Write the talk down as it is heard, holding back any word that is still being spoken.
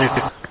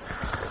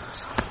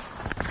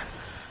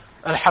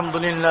الحمد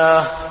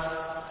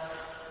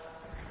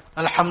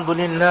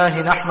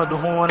لله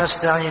نحمده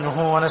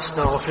ونستعينه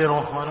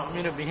ونستغفره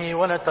ونؤمن به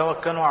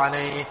ونتوكل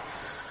عليه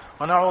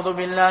ونعوذ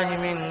بالله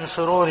من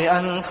شرور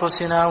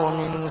أنفسنا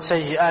ومن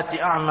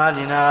سيئات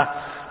أعمالنا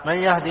من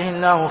يهده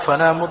الله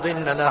فلا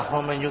مضل له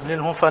ومن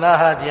يضلله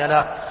فلا هادي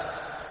له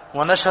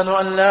ونشهد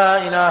أن لا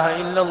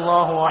إله إلا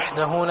الله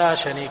وحده لا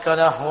شريك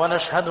له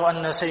ونشهد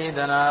أن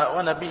سيدنا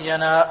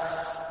ونبينا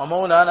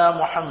ومولانا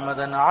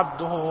محمدا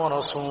عبده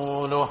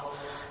ورسوله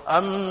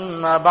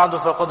أما بعد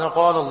فقد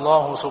قال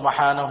الله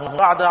سبحانه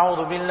بعد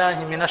أعوذ بالله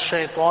من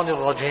الشيطان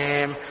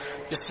الرجيم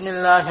بسم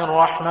الله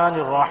الرحمن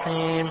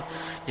الرحيم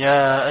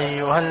يا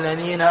أيها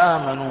الذين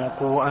آمنوا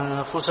قوا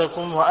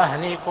أنفسكم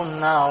وأهليكم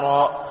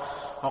نارا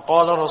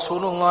وقال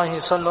رسول الله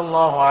صلى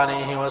الله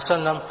عليه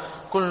وسلم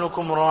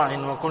كلكم راع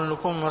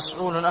وكلكم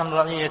مسؤول عن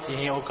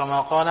رعيته أو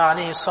كما قال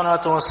عليه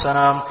الصلاة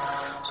والسلام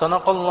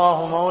صدق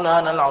الله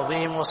مولانا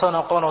العظيم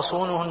وصدق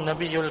رسوله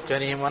النبي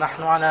الكريم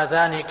ونحن على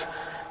ذلك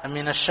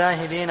من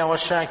الشاهدين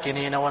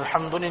والشاكرين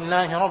والحمد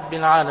لله رب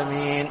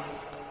العالمين.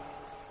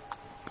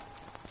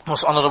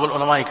 Most honorable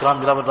ulama ikram,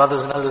 beloved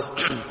brothers and elders,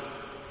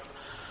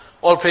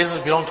 all praises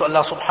belong to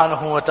Allah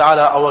subhanahu wa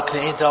ta'ala, our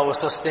creator, our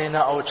sustainer,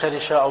 our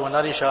cherisher, our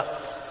nourisher.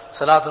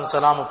 Salat and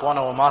salam upon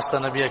our master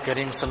Nabi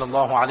Kareem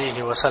sallallahu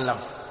alayhi wa sallam.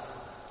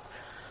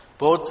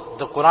 Both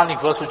the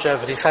Quranic verse which I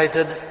have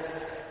recited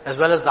as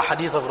well as the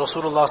hadith of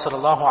Rasulullah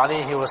sallallahu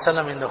alayhi wa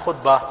sallam in the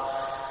khutbah,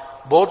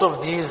 both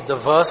of these, the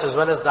verse as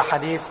well as the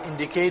hadith,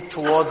 indicate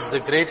towards the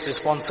great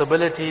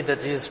responsibility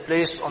that is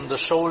placed on the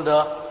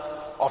shoulder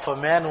of a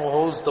man who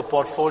holds the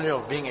portfolio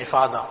of being a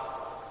father.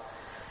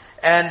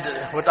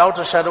 And without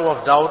a shadow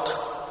of doubt,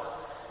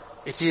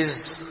 it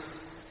is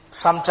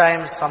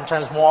sometimes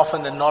more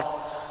often than not,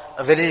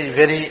 a very,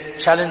 very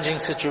challenging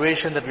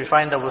situation that we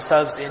find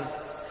ourselves in.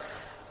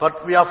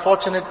 But we are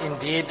fortunate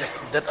indeed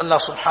that Allah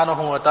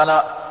subhanahu wa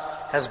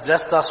ta'ala has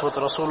blessed us with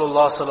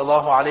Rasulullah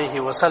sallallahu alayhi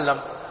wa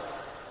sallam.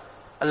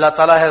 Allah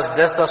ta'ala has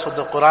blessed us with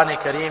the Quran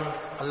Kareem.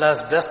 Allah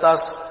has blessed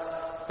us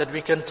that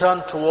we can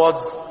turn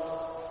towards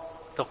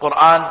the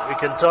Quran, we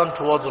can turn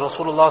towards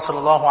Rasulullah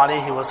sallallahu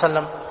alayhi wa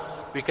sallam,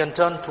 we can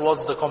turn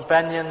towards the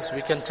companions,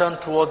 we can turn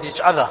towards each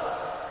other,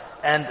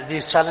 and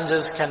these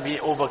challenges can be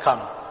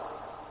overcome.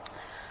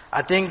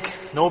 I think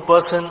no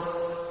person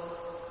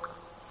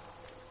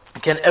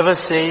can ever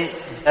say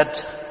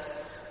that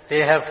they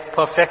have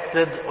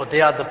perfected or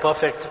they are the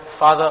perfect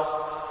father.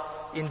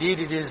 Indeed,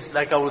 it is,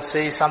 like I would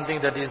say, something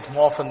that is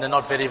more often than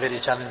not very, very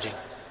challenging.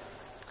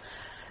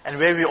 And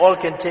where we all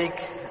can take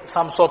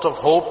some sort of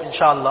hope,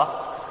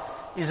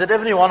 inshallah, is that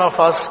every one of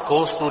us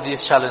goes through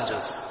these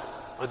challenges.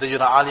 Whether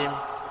you're an alim,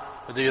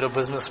 whether you're a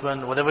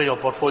businessman, whatever your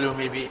portfolio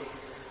may be,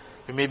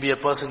 you may be a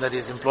person that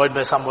is employed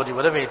by somebody,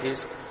 whatever it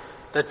is,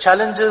 the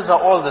challenges are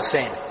all the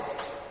same.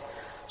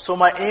 So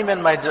my aim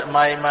and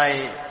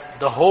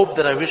the hope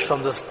that I wish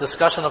from this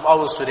discussion of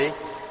ours today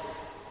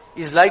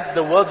is like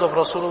the words of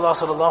Rasulullah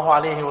sallallahu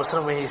alaihi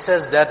wasallam, where he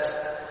says that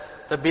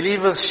the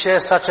believers share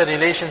such a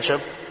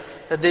relationship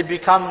that they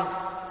become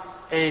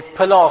a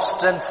pillar of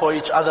strength for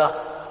each other.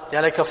 They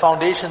are like a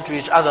foundation to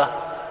each other.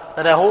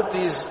 That I hope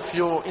these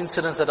few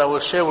incidents that I will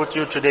share with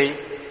you today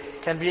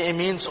can be a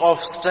means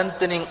of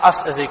strengthening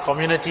us as a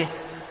community,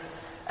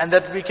 and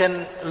that we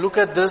can look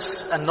at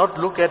this and not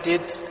look at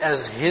it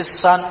as his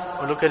son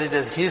or look at it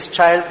as his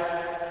child,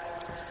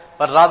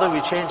 but rather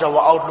we change our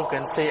outlook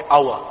and say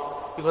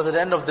our. Because at the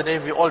end of the day,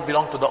 we all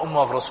belong to the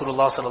ummah of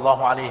Rasulullah sallallahu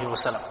alaihi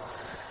wasallam.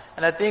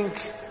 And I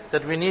think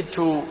that we need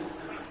to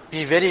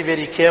be very,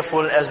 very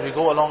careful as we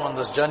go along on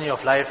this journey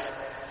of life.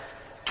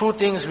 Two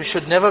things: we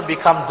should never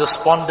become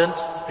despondent,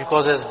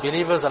 because as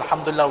believers,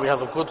 alhamdulillah, we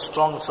have a good,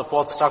 strong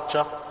support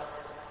structure.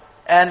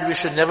 And we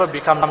should never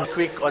become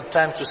quick at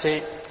times to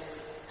say,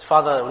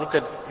 father,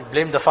 you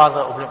blame the father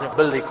or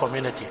build a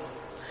community.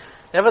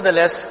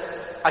 Nevertheless,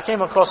 I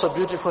came across a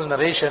beautiful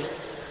narration,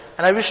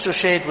 and I wish to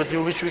share it with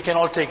you, which we can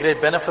all take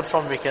great benefit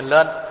from, we can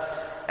learn.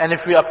 And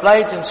if we apply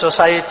it in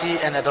society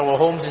and at our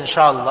homes,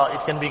 inshallah,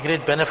 it can be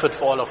great benefit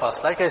for all of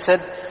us. Like I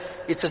said,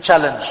 it's a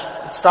challenge.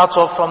 It starts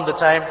off from the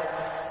time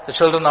the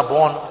children are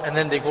born, and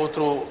then they go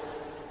through,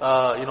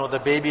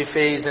 the baby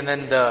phase, and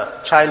then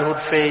the childhood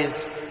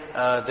phase,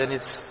 then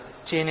it's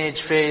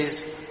teenage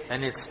phase,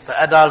 and it's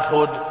the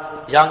adulthood,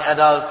 young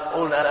adult,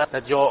 old adult,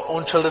 that your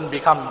own children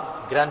become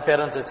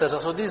grandparents, etc.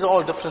 So these are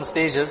all different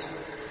stages,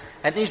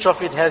 and each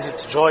of it has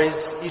its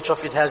joys, each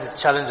of it has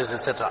its challenges,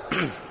 etc.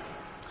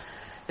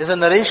 There's a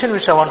narration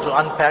which I want to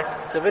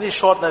unpack. It's a very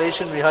short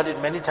narration, we heard it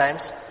many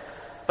times,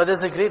 but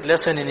there's a great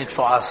lesson in it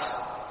for us.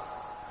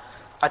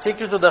 I take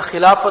you to the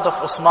Khilafat of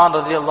Uthman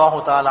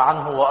radiallahu ta'ala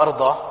anhu wa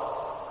arda.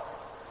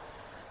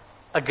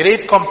 A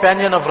great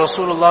companion of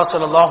Rasulullah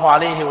sallallahu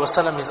alayhi wa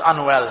sallam is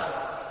unwell.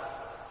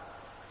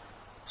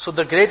 So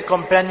the great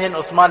companion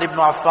Uthman ibn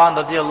Affan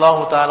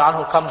radiallahu ta'ala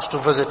anhu comes to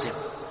visit him.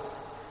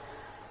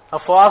 Now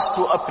for us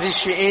to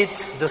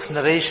appreciate this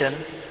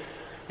narration,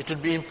 it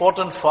would be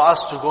important for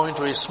us to go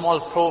into a small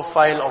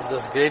profile of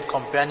this great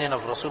companion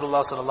of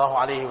Rasulullah sallallahu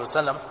alaihi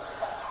wasallam,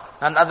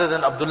 none other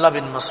than Abdullah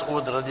bin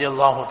Mas'ud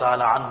radiyallahu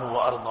ta'ala anhu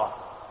wa arda.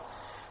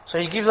 So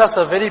he gives us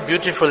a very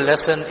beautiful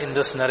lesson in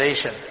this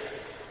narration.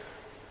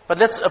 But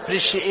let's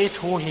appreciate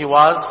who he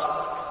was,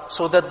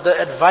 so that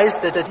the advice,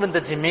 the statement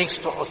that he makes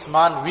to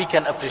Uthman, we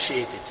can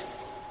appreciate it.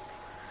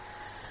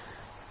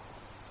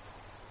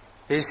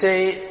 They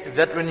say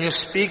that when you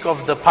speak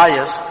of the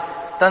pious,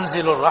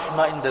 tanzilur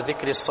rahma in the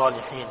dhikri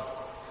salihin.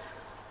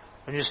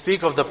 When you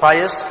speak of the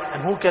pious,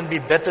 and who can be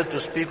better to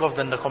speak of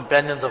than the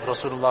companions of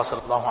Rasulullah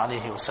sallallahu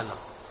alaihi wasallam.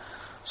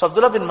 So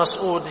Abdullah bin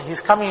Mas'ud,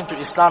 he's coming into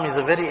Islam, is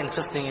a very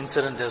interesting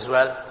incident as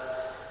well.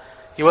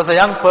 He was a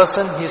young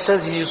person. He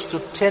says he used to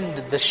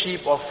tend the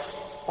sheep of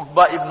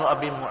Uqba ibn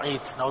Abi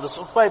Mu'ayt. Now this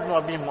Uqba ibn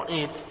Abi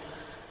Mu'ayt,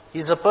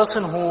 he's a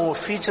person who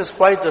features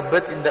quite a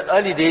bit in the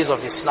early days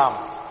of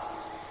Islam.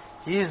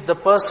 He is the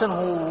person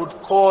who would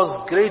cause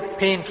great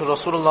pain to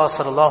Rasulullah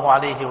sallallahu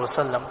alaihi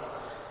wasallam.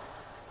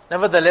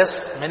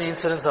 Nevertheless, many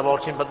incidents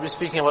about him, but we're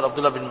speaking about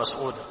Abdullah bin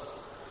Mas'ud.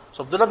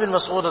 So Abdullah bin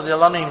Mas'ud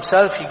radiallahu anhu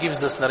himself, he gives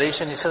this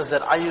narration. He says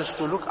that I used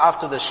to look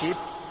after the sheep,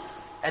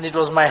 and it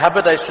was my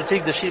habit. I used to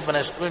take the sheep when I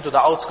was going to the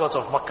outskirts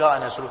of Makkah,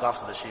 and I used to look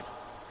after the sheep.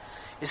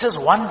 He says,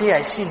 one day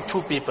I seen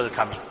two people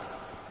coming.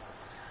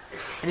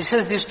 And he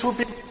says, these two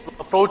people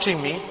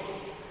approaching me,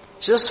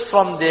 just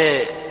from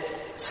their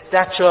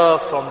stature,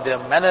 from their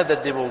manner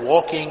that they were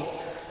walking,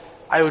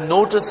 I would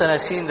notice and I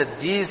seen that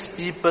these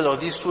people, or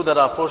these two that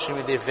are approaching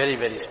me, they're very,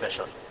 very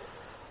special.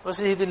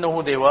 Obviously he didn't know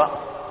who they were.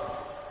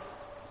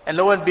 And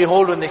lo and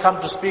behold, when they come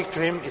to speak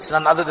to him, it's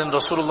none other than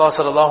Rasulullah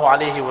sallallahu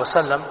alaihi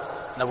wasallam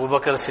and Abu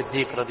Bakr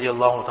Siddiq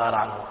radiyallahu ta'ala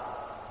anhu.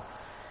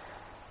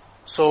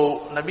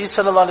 So Nabi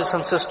sallallahu alaihi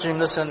wasallam says to him,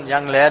 listen,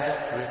 young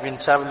lad, we've been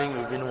traveling,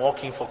 we've been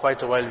walking for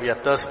quite a while, we are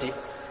thirsty.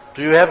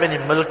 Do you have any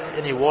milk,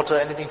 any water,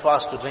 anything for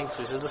us to drink? So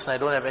he says, listen, I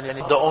don't have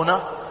any. The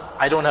owner,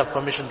 I don't have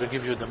permission to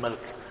give you the milk.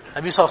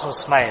 Nabi sallallahu alaihi wasallam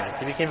smiled.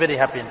 He became very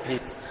happy and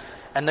pleased.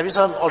 And Nabi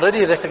sallallahu alaihi wasallam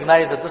already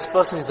recognized that this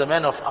person is a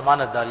man of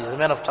amanatdar, he's a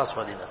man of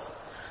trustworthiness.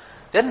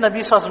 Then Nabi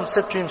sallallahu alaihi wasallam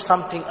said to him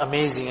something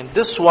amazing, and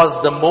this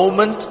was the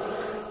moment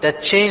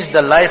that changed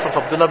the life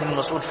of Abdullah bin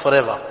Mas'ud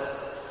forever.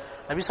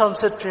 Nabi sallallahu alaihi wasallam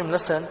said to him,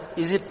 listen,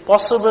 is it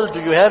possible,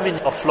 do you have in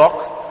your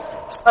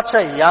flock such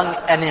a young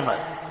animal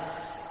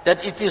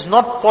that it is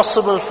not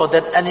possible for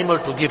that animal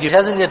to give? It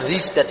hasn't yet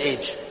reached that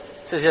age.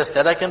 He says, yes,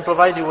 that I can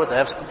provide you with. I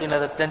have something like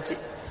that plenty.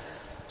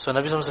 So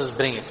Nabi sallallahu alaihi wasallam says,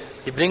 bring it.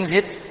 He brings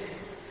it,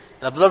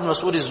 and Abdullah bin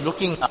Mas'ud is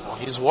looking now,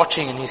 he's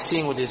watching and he's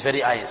seeing with his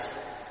very eyes.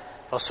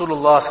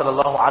 Rasulullah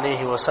sallallahu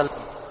alaihi wasallam,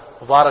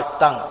 Mubarak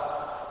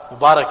tongue,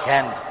 Mubarak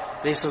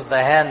hand, places the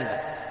hand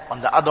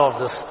on the udder of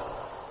this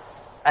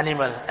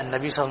animal, and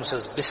Nabi sallallahu alaihi wasallam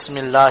says,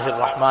 Bismillahir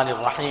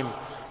Rahmanir Rahim,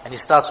 and he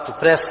starts to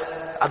press,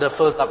 the udder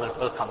fills up and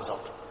milk comes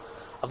out.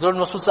 Abdullah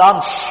bin Mas'ud says,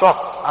 I'm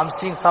shocked, I'm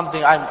seeing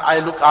something, I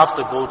look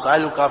after goats, I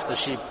look after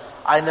sheep,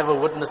 I never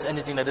witnessed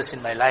anything like this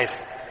in my life.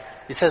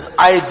 He says,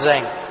 I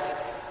drank.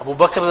 Abu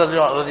Bakr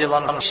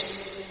radiallahu anhu,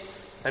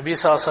 Nabi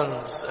sallallahu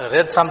alaihi wasallam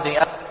read something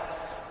else,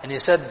 and he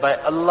said, by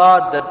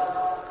Allah,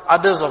 that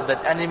udders of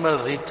that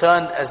animal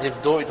returned as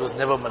if though it was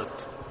never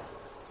milked.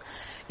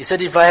 He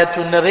said, if I had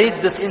to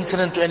narrate this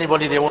incident to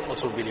anybody, they won't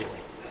also believe me.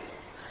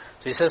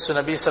 So he says to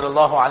Nabi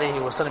sallallahu alaihi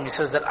wasallam, he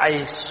says that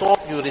I saw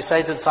you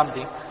recited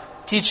something,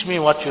 teach me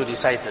what you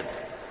recited.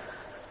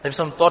 Nabi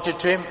sallallahu taught it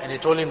to him, and he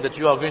told him that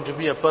you are going to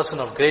be a person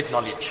of great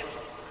knowledge.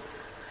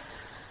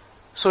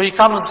 So he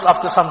comes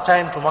after some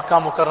time to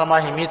Makkah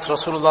Mukarramah, he meets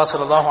Rasulullah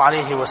sallallahu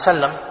alaihi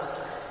wasallam,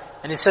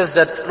 and he says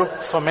that,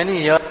 look, for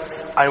many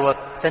years I was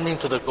tending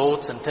to the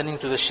goats and tending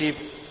to the sheep,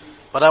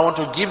 but I want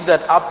to give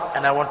that up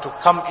and I want to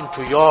come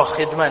into your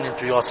khidmah and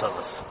into your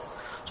service.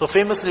 So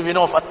famously we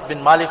know of Anas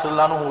bin Malik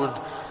radiallahu anhu, who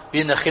would be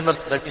in the khidmah of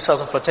Nabi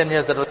sallallahu for 10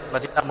 years, that was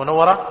Madinah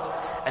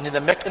Munawwara, and in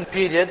the Meccan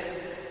period,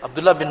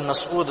 Abdullah bin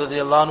Mas'ud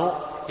radiallahu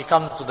anhu, he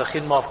comes to the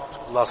khidmah of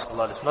Rasulullah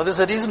sallallahu alaihi wasallam. Now there's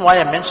a reason why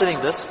I'm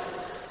mentioning this,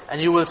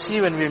 and you will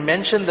see when we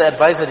mention the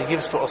advice that he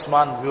gives to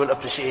Osman, we will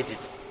appreciate it.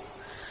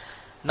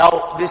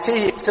 Now, they say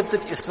he accepted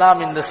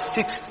Islam in the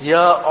 6th year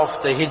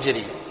of the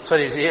Hijri.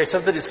 Sorry, he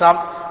accepted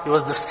Islam, he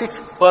was the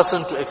 6th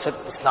person to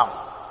accept Islam.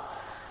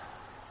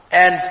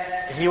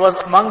 And he was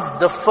amongst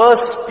the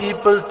first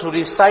people to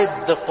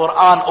recite the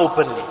Quran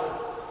openly.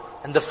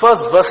 And the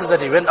first verses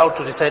that he went out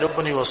to recite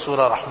openly was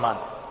Surah Rahman.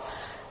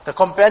 The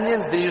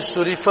companions, they used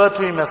to refer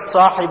to him as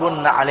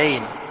Sahibun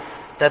Na'alayn,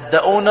 that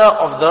the owner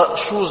of the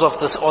shoes of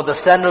this, or the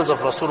sandals of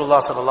Rasulullah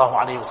sallallahu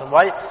alaihi wasallam.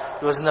 Why?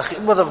 He was in the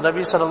khidmat of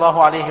Nabi sallallahu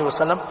alaihi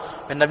wasallam.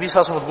 When Nabi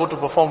sallallahu alaihi wasallam would go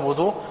to perform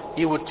wudu,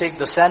 he would take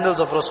the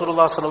sandals of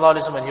Rasulullah sallallahu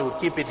alaihi wasallam and he would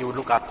keep it, he would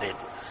look after it.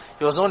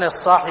 He was known as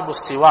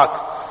Sahibus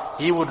Siwak.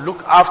 He would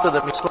look after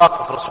the miswak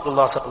of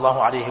Rasulullah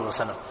sallallahu alaihi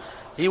wasallam.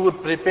 He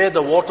would prepare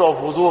the water of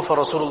wudu for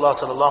Rasulullah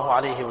sallallahu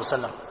alaihi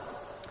wasallam.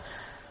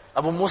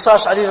 Abu Musa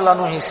Ash'ari radiallahu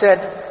anhu, he said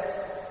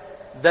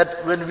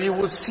that when we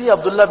would see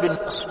Abdullah bin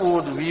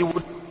Mas'ud, we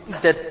would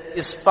that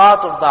is part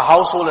of the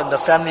household and the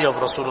family of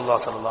Rasulullah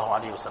sallallahu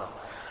alaihi wasallam.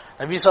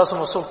 Nabi sallallahu alaihi wasallam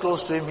was so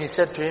close to him, he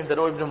said to him that,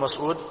 O Ibn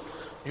Mas'ud,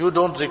 you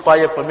don't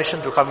require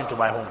permission to come into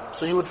my home.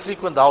 So he would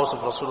frequent the house of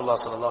Rasulullah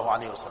sallallahu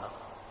alaihi wasallam.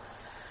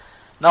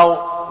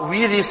 Now,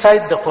 we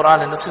recite the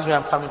Quran, and this is where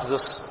I'm coming to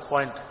this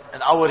point.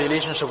 and our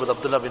relationship with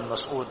Abdullah bin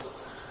Mas'ud.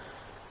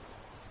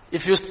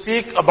 If you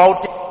speak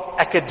about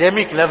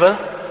academic level,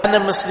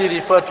 unanimously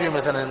refer to him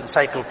as an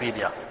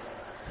encyclopedia.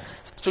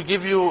 To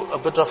give you a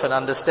bit of an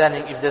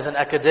understanding, if there's an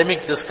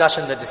academic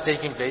discussion that is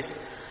taking place,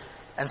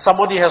 and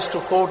somebody has to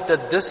quote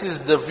that this is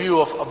the view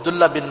of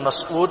Abdullah bin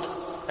Mas'ud,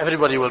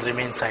 everybody will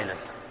remain silent.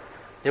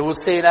 They would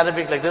say in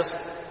Arabic like this,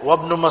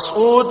 وَابْنُ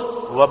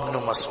مَسْعُودْ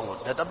وَابْنُ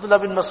مَسْعُودْ. That Abdullah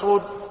bin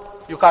Mas'ud,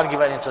 you can't give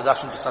an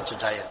introduction to such a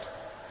giant.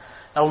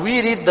 Now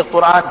we read the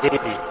Quran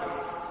daily.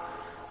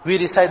 We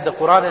recite the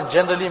Quran, and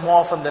generally more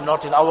often than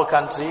not in our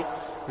country,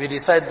 we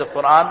recite the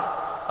Quran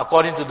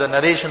according to the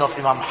narration of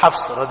Imam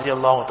Hafs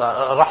radiyallahu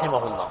ta'ala,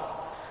 rahimahullah.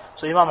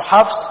 So Imam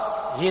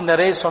Hafs, he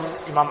narrates from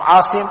Imam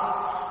Asim,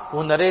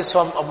 who narrates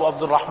from Abu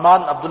Abdul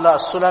Rahman, Abdullah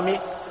as-Sulami,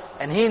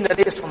 and he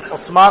narrates from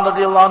Uthman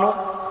radiyallahu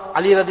anhu,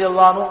 Ali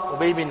radiyallahu anhu,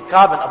 Ubay bin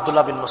Ka'b, and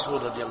Abdullah bin Mas'ud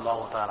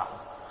radiyallahu ta'ala.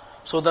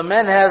 So the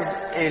man has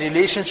a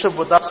relationship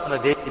with us on a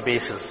daily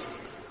basis.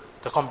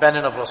 The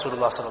companion of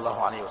Rasulullah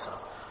sallallahu alayhi wa sallam.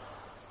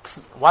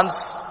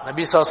 Once,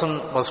 Nabi sallallahu alayhi wa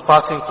sallam was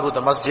passing through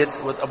the masjid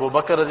with Abu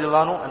Bakr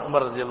radiyallahu anhu and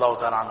Umar radiyallahu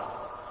ta'ala anhu.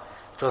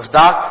 It was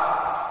dark,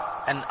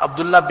 and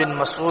Abdullah bin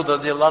Mas'ud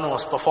radiyallahu anhu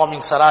was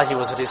performing salah, he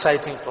was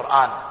reciting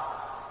Quran.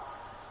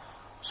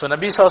 So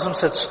Nabi sallallahu alayhi wa sallam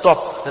said,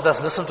 stop, let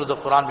us listen to the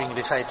Quran being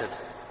recited.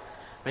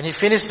 When he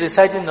finished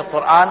reciting the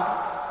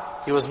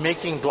Quran, he was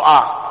making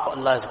dua.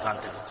 Allah has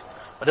granted it.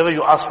 Whatever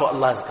you ask for,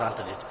 Allah has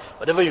granted it.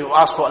 Whatever you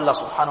ask for, Allah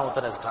subhanahu wa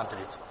ta'ala has granted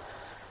it.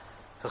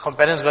 The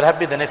companions were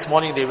happy. The next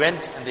morning they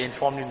went and they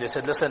informed him. They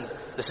said, listen,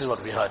 this is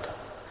what we heard.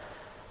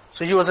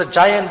 So he was a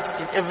giant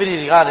in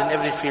every regard, in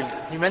every field.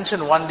 He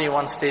mentioned one day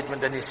one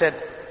statement, and he said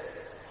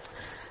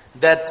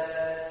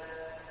that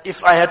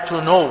if I had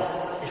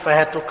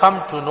to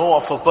come to know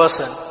of a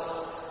person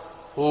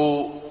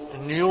who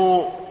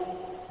knew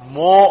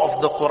more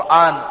of the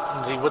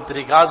Quran with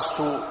regards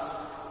to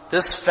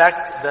this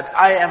fact that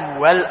I am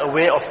well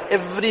aware of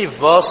every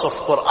verse of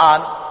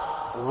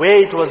Quran,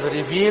 where it was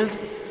revealed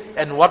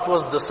and what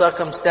was the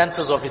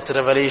circumstances of its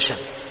revelation.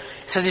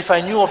 He says, if I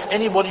knew of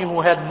anybody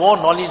who had more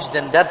knowledge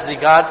than that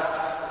regard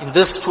in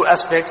these two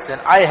aspects than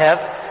I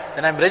have,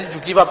 then I'm ready to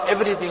give up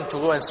everything to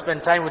go and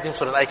spend time with him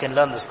so that I can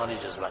learn this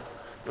knowledge as well.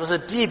 It was a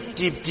deep,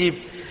 his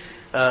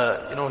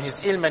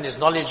ilm and his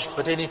knowledge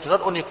pertaining to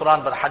not only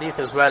Quran but hadith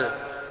as well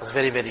was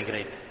very, very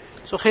great.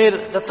 So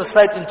here, that's a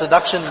slight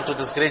introduction into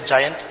this great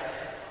giant.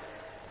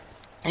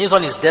 He's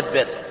on his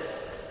deathbed.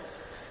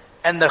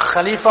 And the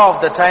Khalifa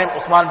of the time,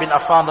 Uthman bin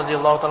Affan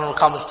radiallahu ta'ala,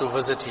 comes to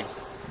visit him.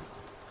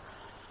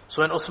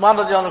 So when Uthman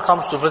radiallahu ta'ala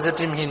comes to visit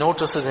him, he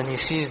notices and he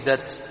sees that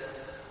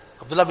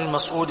Abdullah bin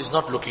Mas'ud is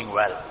not looking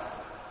well.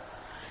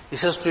 He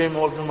says to him,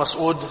 Ibn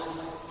Mas'ud,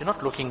 you're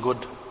not looking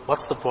good.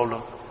 What's the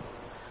problem?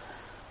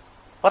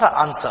 What an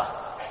answer.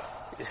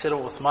 He said,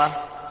 oh Uthman,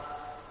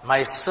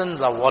 my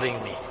sins are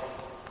worrying me.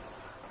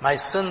 My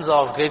sins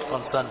are of great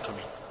concern to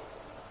me.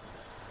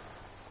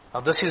 Now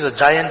this is a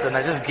giant, and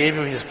I just gave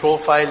you his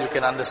profile. You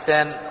can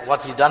understand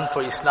what he done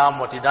for Islam,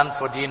 what he done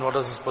for Deen, what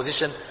was his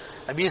position.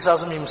 Nabi Sallallahu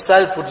Alaihi Wasallam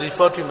himself would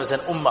refer to him as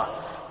an ummah.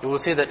 He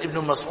would say that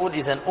Ibn Mas'ud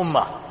is an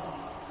ummah.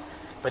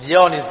 But here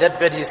on his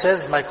deathbed he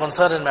says, my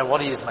concern and my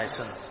worry is my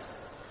sins.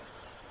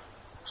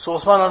 So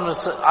Uthman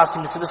asked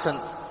him, he said, listen,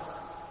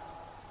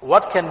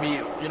 what can be,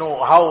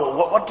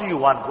 what do you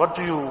want?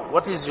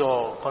 What is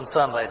your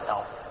concern right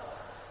now?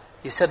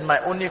 He said, my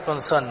only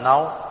concern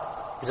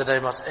now is that I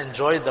must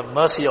enjoy the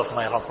mercy of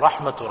my Rabb,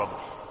 rahmatu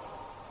Rabbi.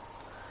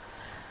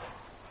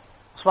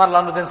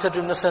 Uthman then said to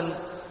him, listen,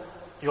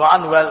 you are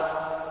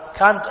unwell.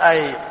 Can't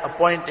I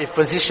appoint a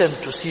physician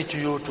to see to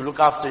you, to look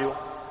after you?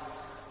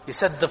 He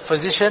said, the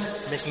physician,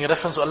 making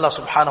reference to Allah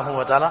subhanahu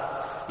wa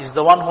ta'ala, is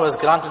the one who has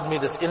granted me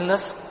this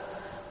illness.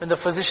 When the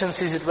physician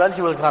sees it well,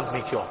 he will grant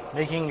me cure.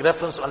 Making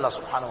reference to Allah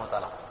subhanahu wa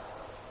ta'ala.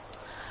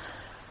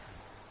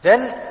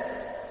 Then,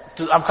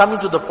 I'm coming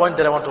to the point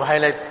that I want to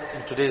highlight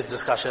in today's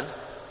discussion.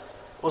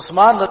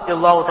 Uthman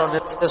radiallahu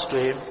ta'ala says to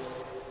him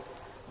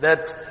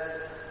that,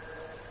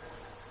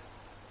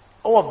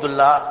 oh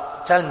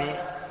Abdullah, tell me,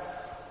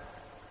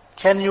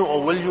 can you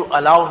or will you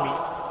allow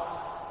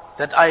me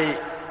that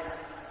I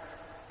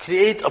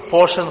create a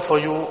portion for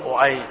you, or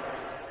I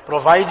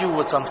provide you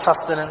with some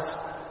sustenance?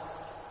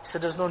 He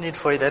said, there's no need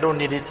for it, I don't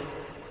need it.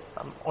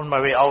 I'm on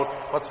my way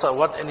out.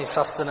 What any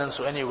sustenance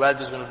or any wealth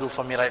is going to do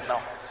for me right now?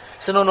 He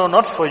said, no,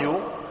 not for you.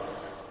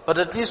 But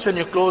at least when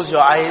you close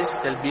your eyes,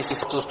 there'll be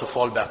sisters to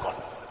fall back on.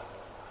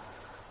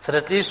 So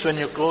at least when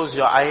you close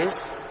your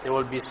eyes, there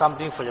will be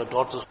something for your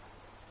daughters.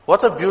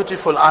 What a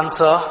beautiful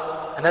answer.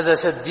 And as I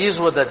said, these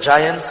were the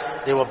giants.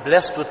 They were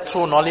blessed with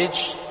true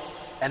knowledge,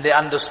 and they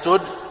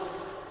understood.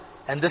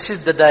 And this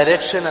is the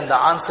direction and the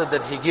answer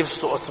that he gives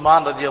to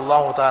Uthman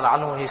radiallahu ta'ala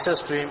anhu. He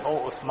says to him,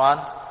 oh Uthman,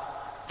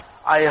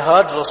 I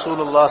heard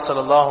Rasulullah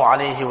sallallahu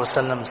alayhi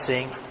wasallam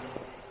saying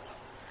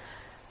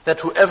that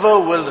whoever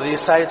will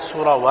recite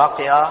Surah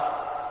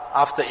Waqi'ah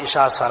after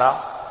Isha Salah,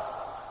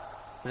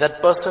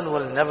 that person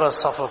will never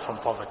suffer from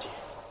poverty.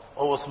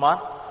 Oh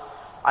Uthman,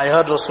 I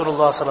heard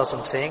Rasulullah sallallahu alayhi wa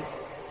sallam saying,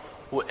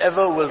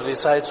 whoever will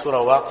recite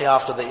Surah Waqi'ah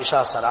after the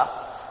Isha Salah,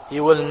 he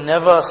will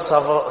never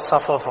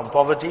suffer from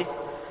poverty.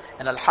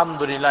 And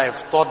alhamdulillah,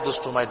 I've taught this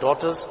to my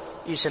daughters.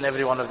 Each and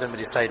every one of them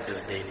recite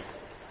this daily.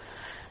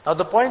 Now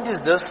the point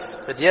is this,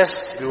 that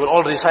yes, we will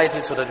all recite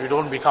it so that we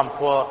don't become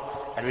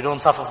poor and we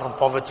don't suffer from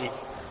poverty.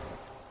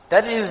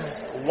 That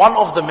is one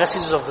of the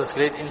messages of this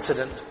great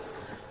incident.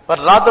 But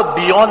rather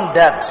beyond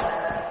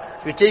that,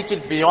 if we take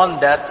it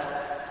beyond that,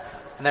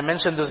 and I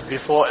mentioned this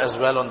before as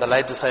well on the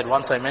lighter side.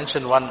 Once I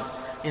mentioned one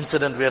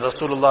incident where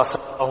Rasulullah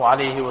sallallahu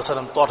alayhi wa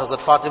sallam taught Hazrat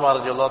Fatima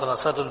radiallahu anha a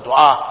certain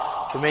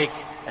dua to make,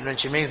 and when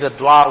she makes that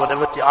dua,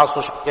 whatever she asks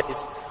for, she get it.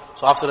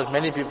 So after that,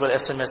 many people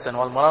SMS and,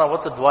 well, Maulana,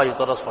 what's the dua you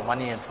taught us for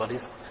money and for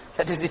this?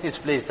 That is in his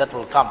place, that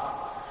will come.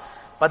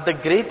 But the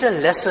greater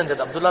lesson that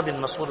Abdullah bin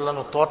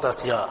Mas'ud taught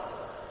us here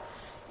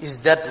is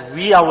that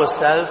we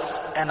ourselves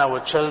and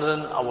our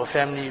children, our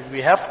family,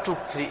 we have to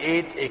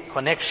create a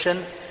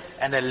connection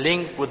and a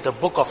link with the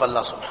book of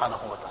Allah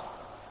subhanahu wa ta'ala.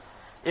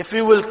 If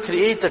we will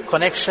create a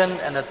connection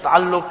and a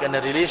ta'alluq and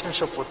a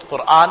relationship with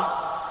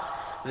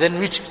Quran, then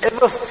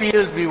whichever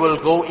field we will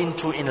go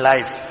into in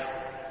life,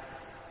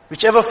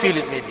 whichever field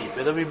it may be,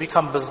 whether we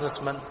become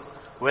businessmen,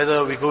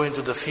 whether we go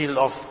into the field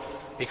of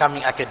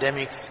becoming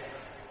academics,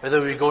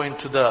 whether we go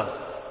into the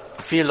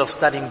field of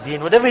studying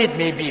deen, whatever it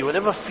may be,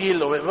 whatever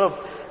field or whatever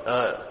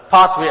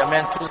pathway a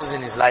man chooses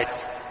in his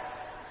life,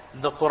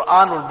 the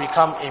Quran will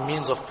become a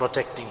means of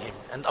protecting him.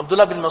 And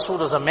Abdullah bin Mas'ud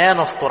was a man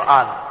of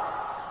Quran.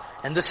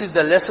 And this is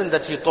the lesson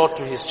that he taught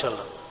to his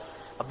children.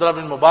 Abdullah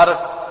bin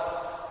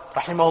Mubarak,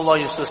 rahimahullah,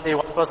 used to say,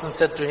 one person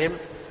said to him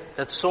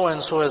that so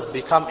and so has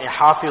become a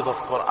hafiz of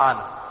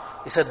Quran.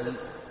 He said,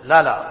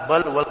 La la,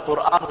 bal wal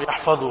Quran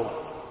yahfadhu.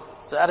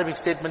 It's the Arabic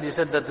statement. He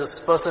said that this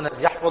person has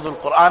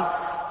yahfadul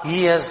Quran.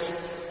 He has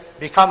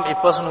become a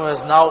person who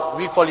has now,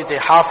 we call it a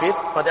hafiz,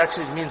 but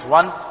actually it means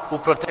one who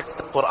protects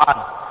the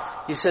Quran.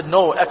 He said,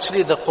 no,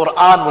 actually the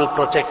Quran will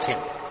protect him.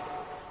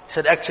 He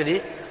said, actually,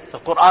 the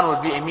Quran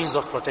will be a means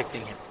of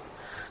protecting him.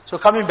 So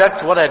coming back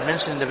to what I had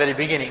mentioned in the very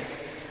beginning,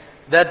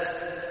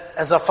 that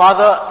as a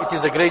father, it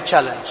is a great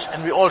challenge.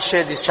 And we all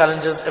share these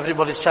challenges.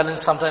 Everybody's challenge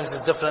sometimes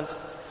is different.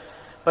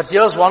 But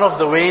here's one of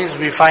the ways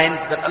we find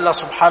that Allah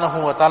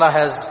subhanahu wa ta'ala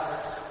has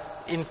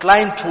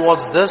inclined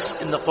towards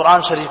this in the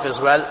Quran Sharif as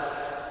well.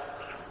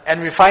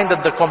 And we find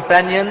that the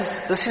companions,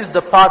 this is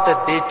the path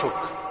that they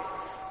took.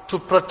 To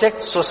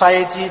protect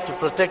society, to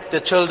protect the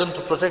children,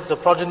 to protect the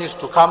progenies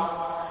to come,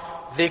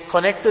 they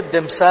connected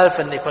themselves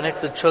and they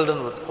connected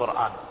children with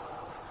Quran.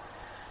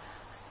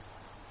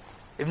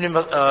 Ibn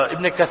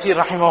Kathir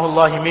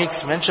rahimahullah, he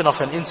makes mention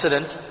of an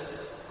incident.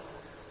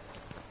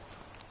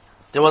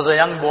 There was a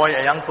young boy,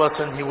 a young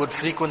person, he would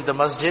frequent the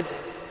masjid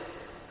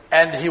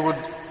and he would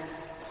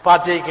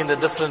partake in the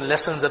different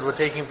lessons that were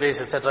taking place,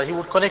 etc. He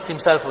would connect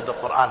himself with the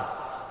Quran.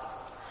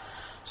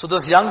 So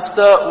this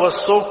youngster was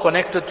so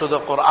connected to the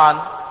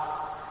Quran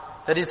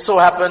that it so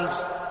happened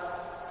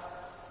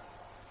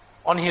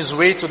on his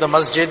way to the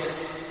masjid,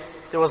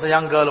 there was a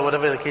young girl or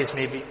whatever the case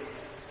may be.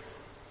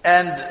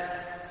 And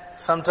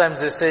sometimes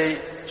they say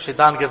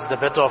shaitan gets the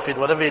better of it,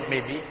 whatever it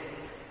may be.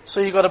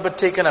 So he got a bit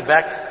taken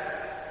aback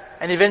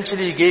and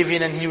eventually he gave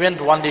in and he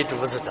went one day to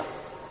visit her.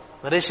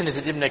 Narration is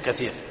Ibn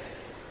Kathir.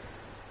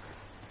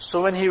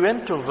 So when he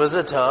went to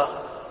visit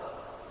her,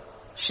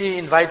 she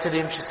invited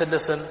him, she said,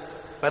 listen,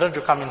 why don't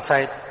you come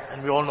inside?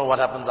 And we all know what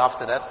happens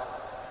after that.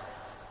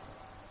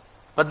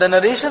 But the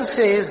narration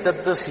says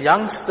that this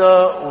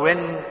youngster,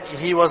 when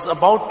he was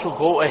about to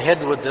go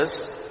ahead with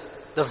this,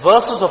 the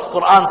verses of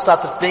Quran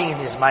started playing in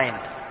his mind.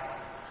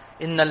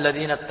 إِنَّ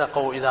الَّذِينَ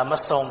اتَّقَوْا إِذَا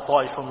مَسَّهُمْ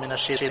طَائِفٌ مِّنَ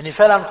الشَّيْطَانِ. And he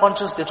fell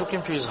unconscious, they took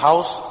him to his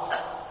house,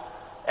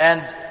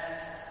 and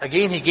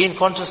again he gained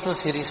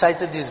consciousness, he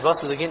recited these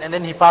verses again, and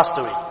then he passed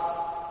away.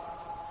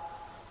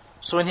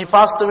 So when he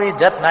passed away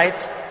that night,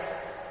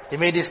 they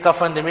made his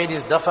kafan, they made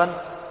his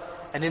dafan,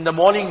 and in the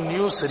morning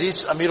news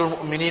reached Amirul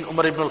Mu'mineen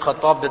Umar ibn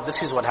al-Khattab that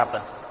this is what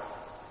happened.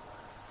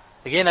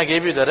 Again I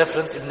gave you the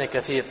reference, Ibn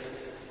Kathir.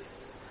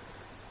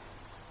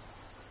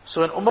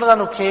 So when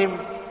Umar came,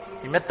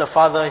 he met the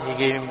father,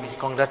 he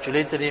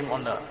congratulated him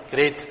on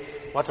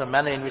what a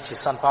manner in which his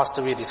son passed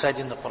away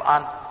reciting the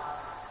Quran.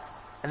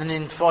 And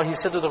then he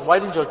said to them, why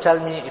didn't you tell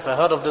me? If I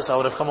heard of this, I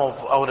would have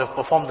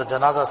performed the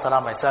janazah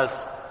salah myself.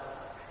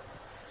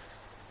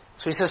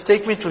 So he says,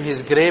 take me to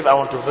his grave, I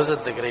want to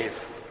visit the grave.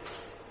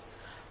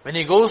 When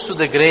he goes to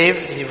the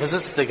grave, he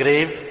visits the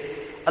grave,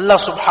 Allah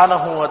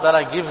subhanahu wa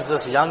ta'ala gives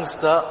this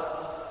youngster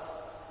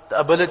the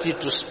ability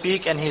to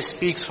speak, and he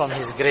speaks from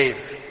his grave.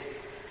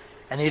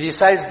 And he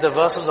recites the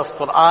verses of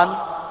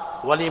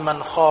Quran,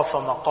 وَلِمَنْ خَافَ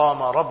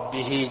مَقَامَ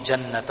رَبِّهِ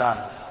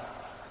جَنَّتَانِ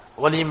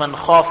وَلِمَنْ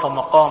خَافَ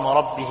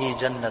مَقَامَ رَبِّهِ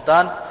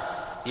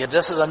جَنَّتَانِ. He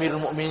addresses Amir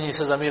al-Mu'mineen, he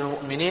says Amir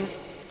al-Mu'mineen,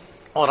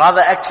 or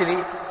rather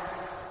actually,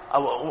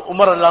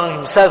 Umar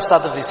himself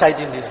started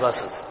reciting these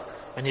verses.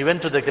 When he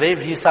went to the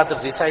grave, he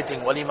started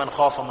reciting, وَلِمَنْ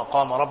خَافَ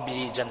مَقَامَ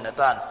رَبِّهِ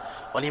جَنَّتَانِ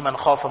وَلِمَنْ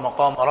خَافَ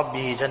مَقَامَ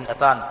رَبِّهِ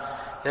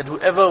جَنَّتَانِ. That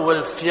whoever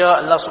will fear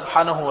Allah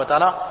subhanahu wa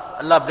ta'ala,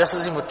 Allah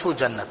blesses him with two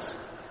jannats.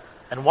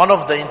 And one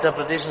of the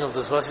interpretations of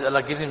this verse is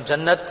Allah gives him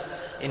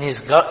jannat in his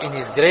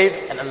grave,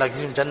 and Allah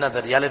gives him jannah,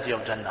 the reality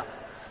of jannah.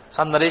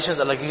 Some narrations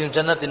Allah gives him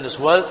Jannat in this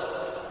world.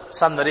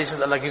 Some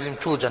narrations Allah gives him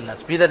 2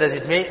 Jannats. Be that as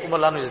it may,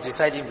 Umar is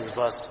reciting this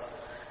verse.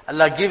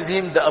 Allah gives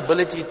him the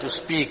ability to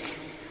speak.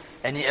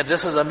 And he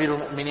addresses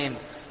Amirul Mu'mineen.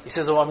 He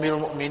says, "O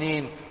Amirul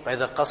Mu'mineen, by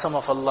the qasam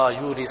of Allah,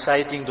 you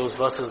reciting those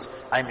verses,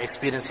 I am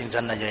experiencing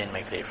Jannah here in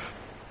my grave.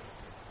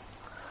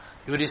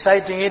 You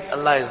reciting it,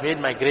 Allah has made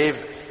my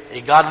grave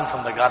a garden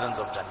from the gardens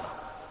of Jannah."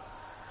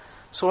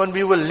 So when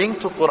we will link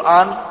to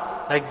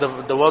Quran, like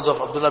the words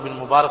of Abdullah bin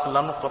Mubarak,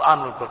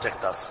 Quran will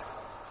protect us.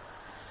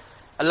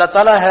 Allah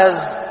Ta'ala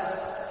has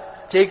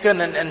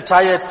taken an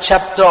entire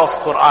chapter of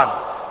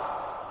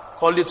Quran,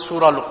 called it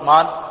Surah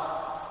Luqman,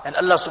 and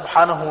Allah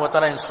subhanahu wa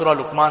ta'ala in Surah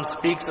Luqman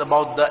speaks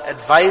about the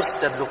advice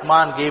that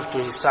Luqman gave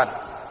to his son.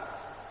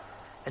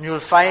 And you will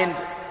find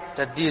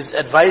that these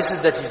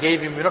advices that he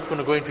gave him, we're not going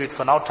to go into it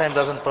for now, time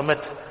doesn't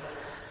permit.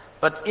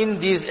 But in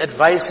these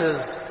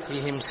advices, he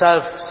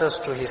himself says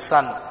to his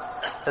son,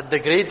 that the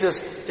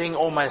greatest thing,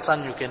 O my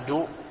son, you can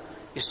do,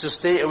 is to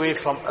stay away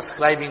from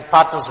ascribing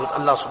partners with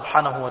Allah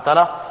subhanahu wa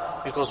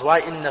ta'ala. Because why?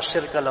 Inna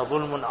shirka la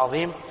dhulmun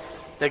azim.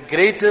 The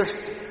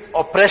greatest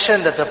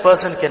oppression that a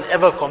person can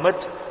ever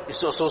commit is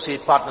to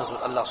associate partners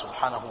with Allah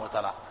subhanahu wa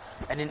ta'ala.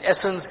 And in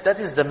essence, that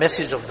is the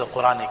message of the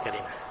Quran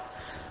Kareem.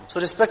 So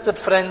respected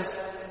friends,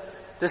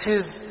 this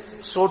is,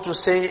 so to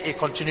say, a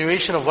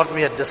continuation of what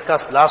we had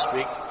discussed last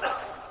week.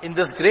 In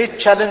this great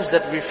challenge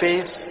that we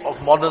face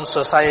of modern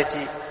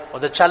society, or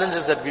the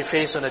challenges that we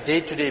face on a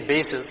day-to-day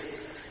basis,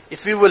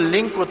 if we will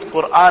link with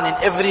Quran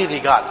in every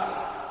regard,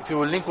 we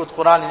will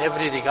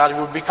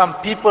become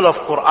people of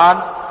Quran,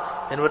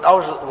 and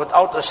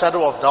without a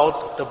shadow of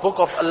doubt, the book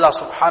of Allah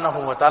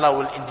subhanahu wa ta'ala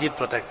will indeed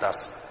protect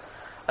us.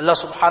 Allah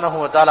subhanahu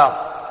wa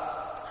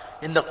ta'ala,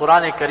 in the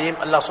Quran Kareem,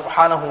 Allah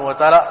subhanahu wa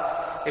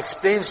ta'ala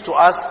explains to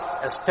us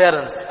as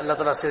parents. Allah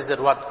ta'ala says that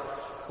what?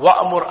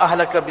 وَأْمُرْ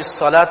أَهْلَكَ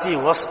بِالصَّلَاةِ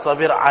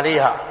وَاصْطَبِرْ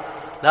عَلَيْهَا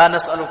لَا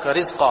نَسْأَلُكَ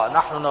رِزْقًا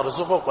نَحْنُ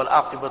نَرْزُقُكَ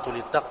وَالْعَاقِبَةُ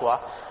لِلتَّقْوَى.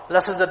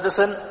 Allah says that,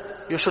 listen,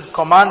 you should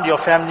command your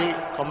family,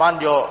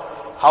 command your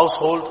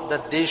household,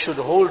 that they should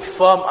hold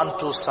firm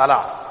unto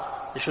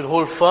salah. They should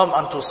hold firm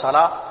unto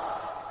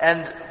salah.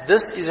 And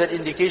this is an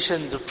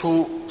indication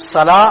to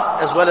salah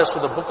as well as to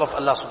the book of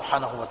Allah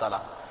subhanahu wa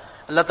ta'ala.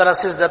 Allah ta'ala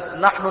says that,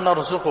 نَحْنُ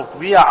نَرْزُقُكَ,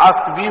 we are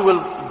asked, we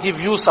will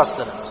give you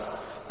sustenance.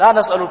 لَا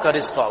نَسْأَلُكَ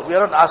رِزْقًا, we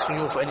are not asking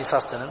you for any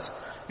sustenance,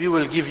 we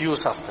will give you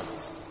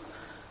sustenance.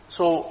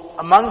 So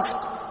amongst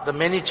the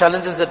many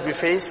challenges that we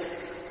face,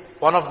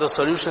 one of the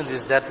solutions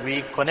is that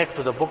we connect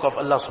to the book of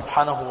Allah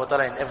subhanahu wa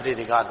ta'ala in every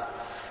regard.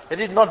 Let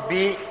it not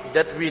be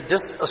that we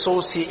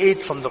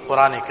disassociate from the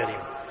Quran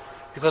Kareem.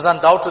 Because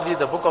undoubtedly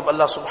the book of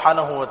Allah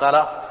subhanahu wa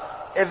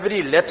ta'ala,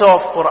 every letter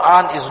of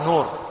Quran is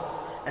nur.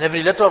 And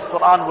every letter of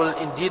Quran will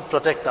indeed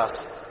protect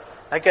us.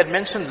 Like I had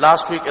mentioned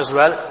last week as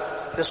well,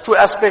 there's 2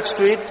 aspects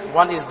to it.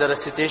 One is the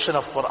recitation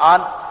of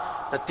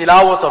Quran, the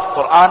tilawat of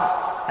Quran,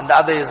 and the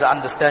other is the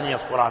understanding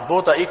of Quran.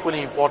 Both are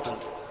equally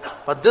important.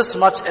 But this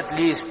much at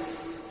least,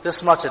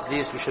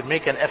 we should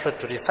make an effort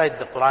to recite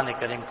the Quran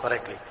Kareem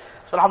correctly.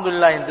 So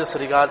alhamdulillah, in this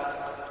regard,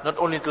 not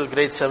only till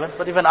grade 7,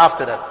 but even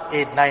after that,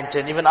 8, 9,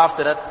 10, even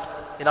after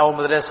that, in our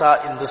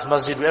madrasa, in this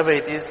masjid, wherever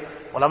it is,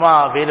 ulama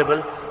are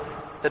available,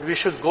 that we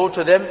should go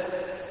to them,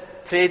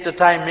 create a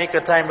time, make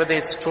a time, whether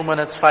it's 2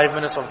 minutes, 5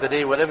 minutes of the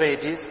day, whatever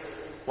it is.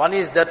 One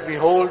is that we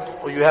hold,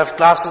 or you have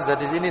classes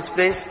that is in its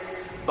place,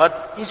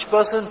 but each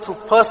person to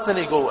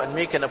personally go and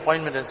make an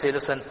appointment and say,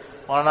 listen,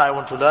 Maulana, I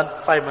want to learn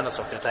 5 minutes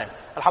of your time.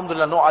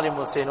 Alhamdulillah, no alim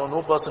will say no,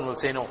 no person will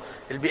say no.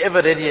 He'll be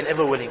ever ready and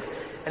ever willing.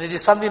 And it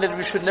is something that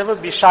we should never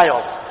be shy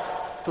of,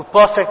 to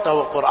perfect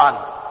our Quran.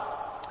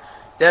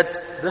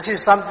 That this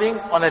is something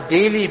on a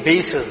daily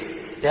basis.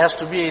 There has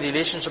to be a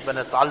relationship and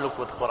a ta'alluq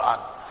with Quran.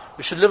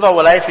 We should live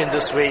our life in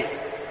this way,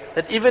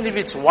 that even if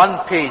it's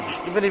 1 page,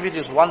 even if it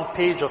is 1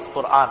 page of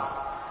Quran,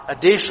 a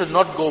day should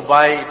not go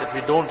by that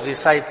we don't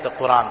recite the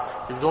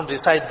Quran, we don't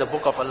recite the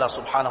book of Allah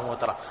subhanahu wa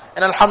ta'ala.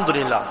 And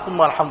alhamdulillah,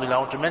 I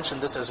want to mention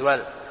this as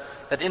well,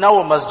 that in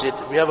our masjid,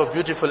 we have a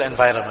beautiful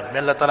environment. May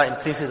Allah ta'ala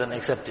increase it and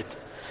accept it.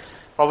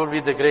 Probably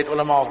the great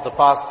ulama of the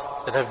past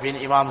that have been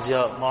imams here,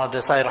 Maulana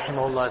Desai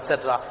rahimahullah,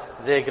 etc.,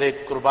 their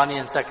great qurbani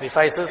and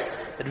sacrifices,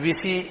 that we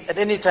see at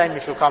any time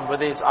if you come,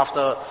 whether it's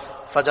after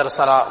Fajr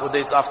Salah, whether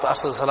it's after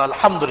Asr Salah,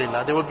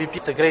 alhamdulillah, there will be,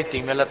 it's a great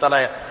thing. May Allah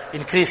ta'ala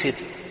increase it,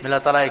 may Allah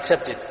ta'ala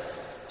accept it.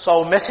 So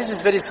our message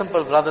is very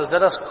simple, brothers.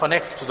 Let us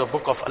connect to the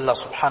book of Allah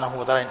subhanahu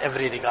wa ta'ala in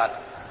every regard.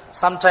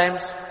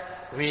 Sometimes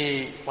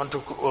we want to,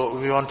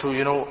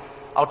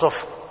 out of,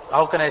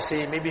 how can I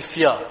say, maybe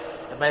fear,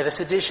 that my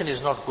recitation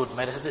is not good.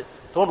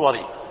 Don't worry.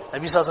 Nabi Sallallahu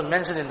Alaihi Wasallam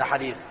mentioned in the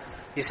hadith,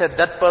 he said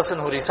that person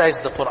who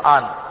recites the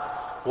Quran,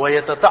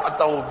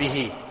 وَيَتَتَعْتَعُ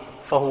بِهِ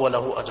فَهُوَ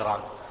لَهُ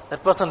أَجْرًا.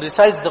 That person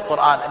recites the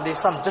Quran and there is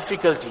some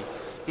difficulty,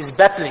 is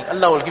battling,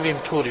 Allah will give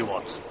him 2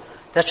 rewards.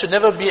 That should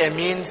never be a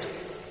means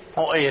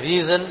or a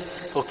reason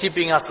for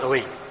keeping us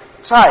away.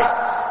 Try.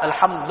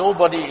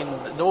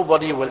 Alhamdulillah,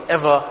 nobody will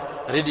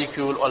ever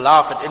ridicule or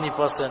laugh at any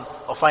person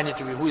or find it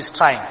to be who is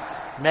trying.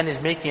 Man is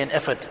making an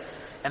effort.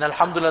 And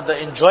alhamdulillah,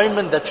 the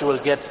enjoyment that you will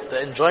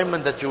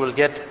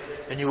get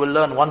when you will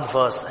learn one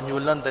verse, and you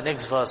will learn the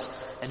next verse,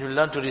 and you will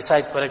learn to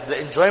recite correct, the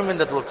enjoyment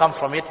that will come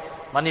from it,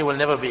 money will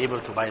never be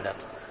able to buy that.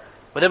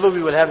 Whatever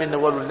we will have in the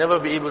world will never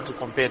be able to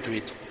compare to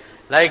it.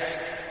 Like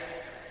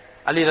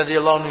Ali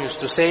radiallahu anhu used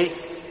to say,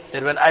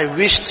 that when I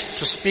wished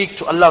to speak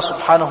to Allah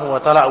subhanahu wa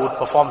ta'ala, I would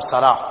perform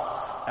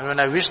salah. And when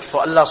I wished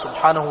for Allah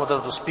subhanahu wa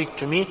ta'ala to speak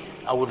to me,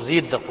 I would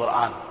read the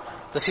Quran.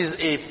 This is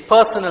a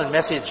personal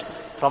message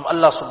from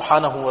Allah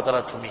subhanahu wa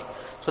ta'ala to me.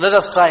 So let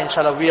us try,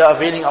 inshallah, we are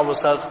availing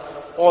ourselves.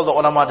 All the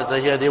ulama that are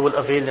here, they will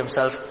avail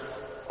themselves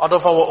out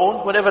of our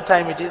own, whatever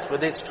time it is,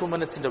 whether it's 2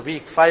 minutes in the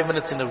week, 5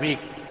 minutes in the week.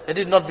 Let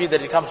it not be that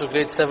it comes to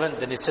grade 7,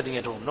 then he's sitting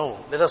at home.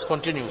 No, let us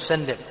continue,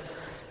 send them.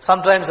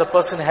 Sometimes a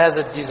person has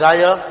a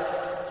desire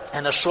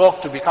and a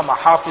shauq to become a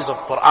hafiz of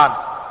Quran.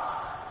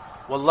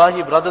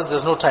 Wallahi brothers,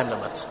 there's no time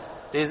limit.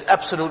 There is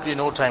absolutely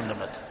no time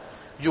limit.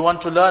 You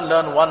want to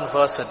learn one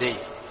verse a day.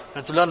 You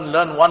want to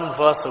learn one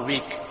verse a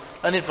week.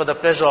 Learn it for the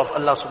pleasure of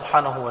Allah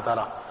subhanahu wa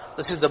ta'ala.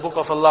 This is the book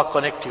of Allah,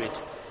 connect to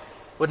it.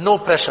 With no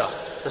pressure.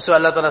 That's why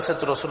Allah ta'ala said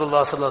to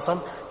Rasulullah sallallahu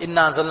alaihi wasallam,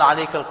 Inna anzalna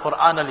alayka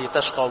al-Qur'ana li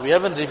tashqa. We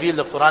haven't revealed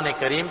the Quran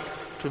Kareem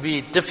to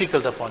be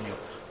difficult upon you.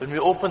 When we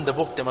open the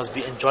book, there must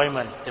be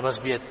enjoyment, there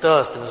must be a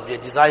thirst, there must be a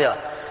desire.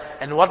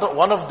 And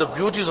one of the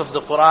beauties of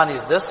the Quran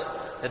is this,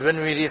 that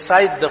when we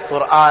recite the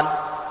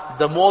Quran,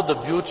 the more the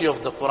beauty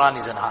of the Quran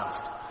is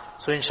enhanced.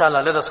 So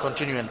inshallah, let us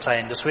continue and try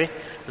in this way.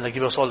 Allah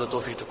give us all the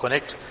tawfiq to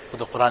connect with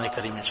the Quran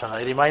Kareem, inshallah.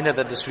 A reminder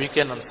that this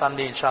weekend on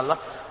Sunday, inshallah,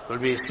 will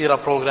be a seerah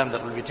program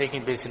that will be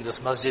taking place in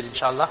this masjid,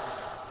 inshallah.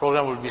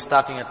 Program will be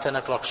starting at 10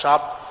 o'clock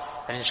sharp.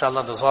 And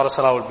inshallah, the Zuhr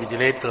Salah will be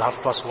delayed till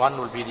 1:30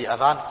 will be the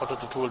adhan,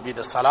 1:45 will be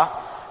the salah.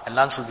 And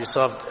lunch will be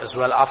served as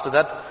well after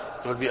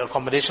that. There will be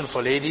accommodation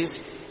for ladies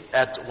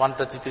at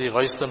 133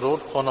 Royston Road,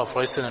 corner of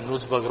Royston and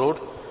Nudsburg Road,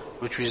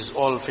 which is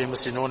all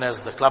famously known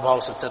as the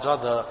clubhouse, etc.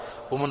 The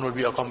women will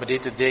be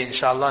accommodated there,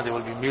 inshallah. There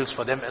will be meals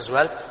for them as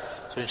well.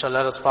 So inshallah,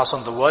 let us pass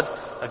on the word.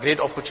 A great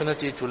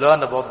opportunity to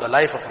learn about the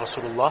life of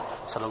Rasulullah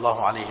sallallahu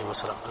alaihi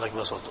wasallam. Allah give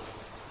us all tawfiq.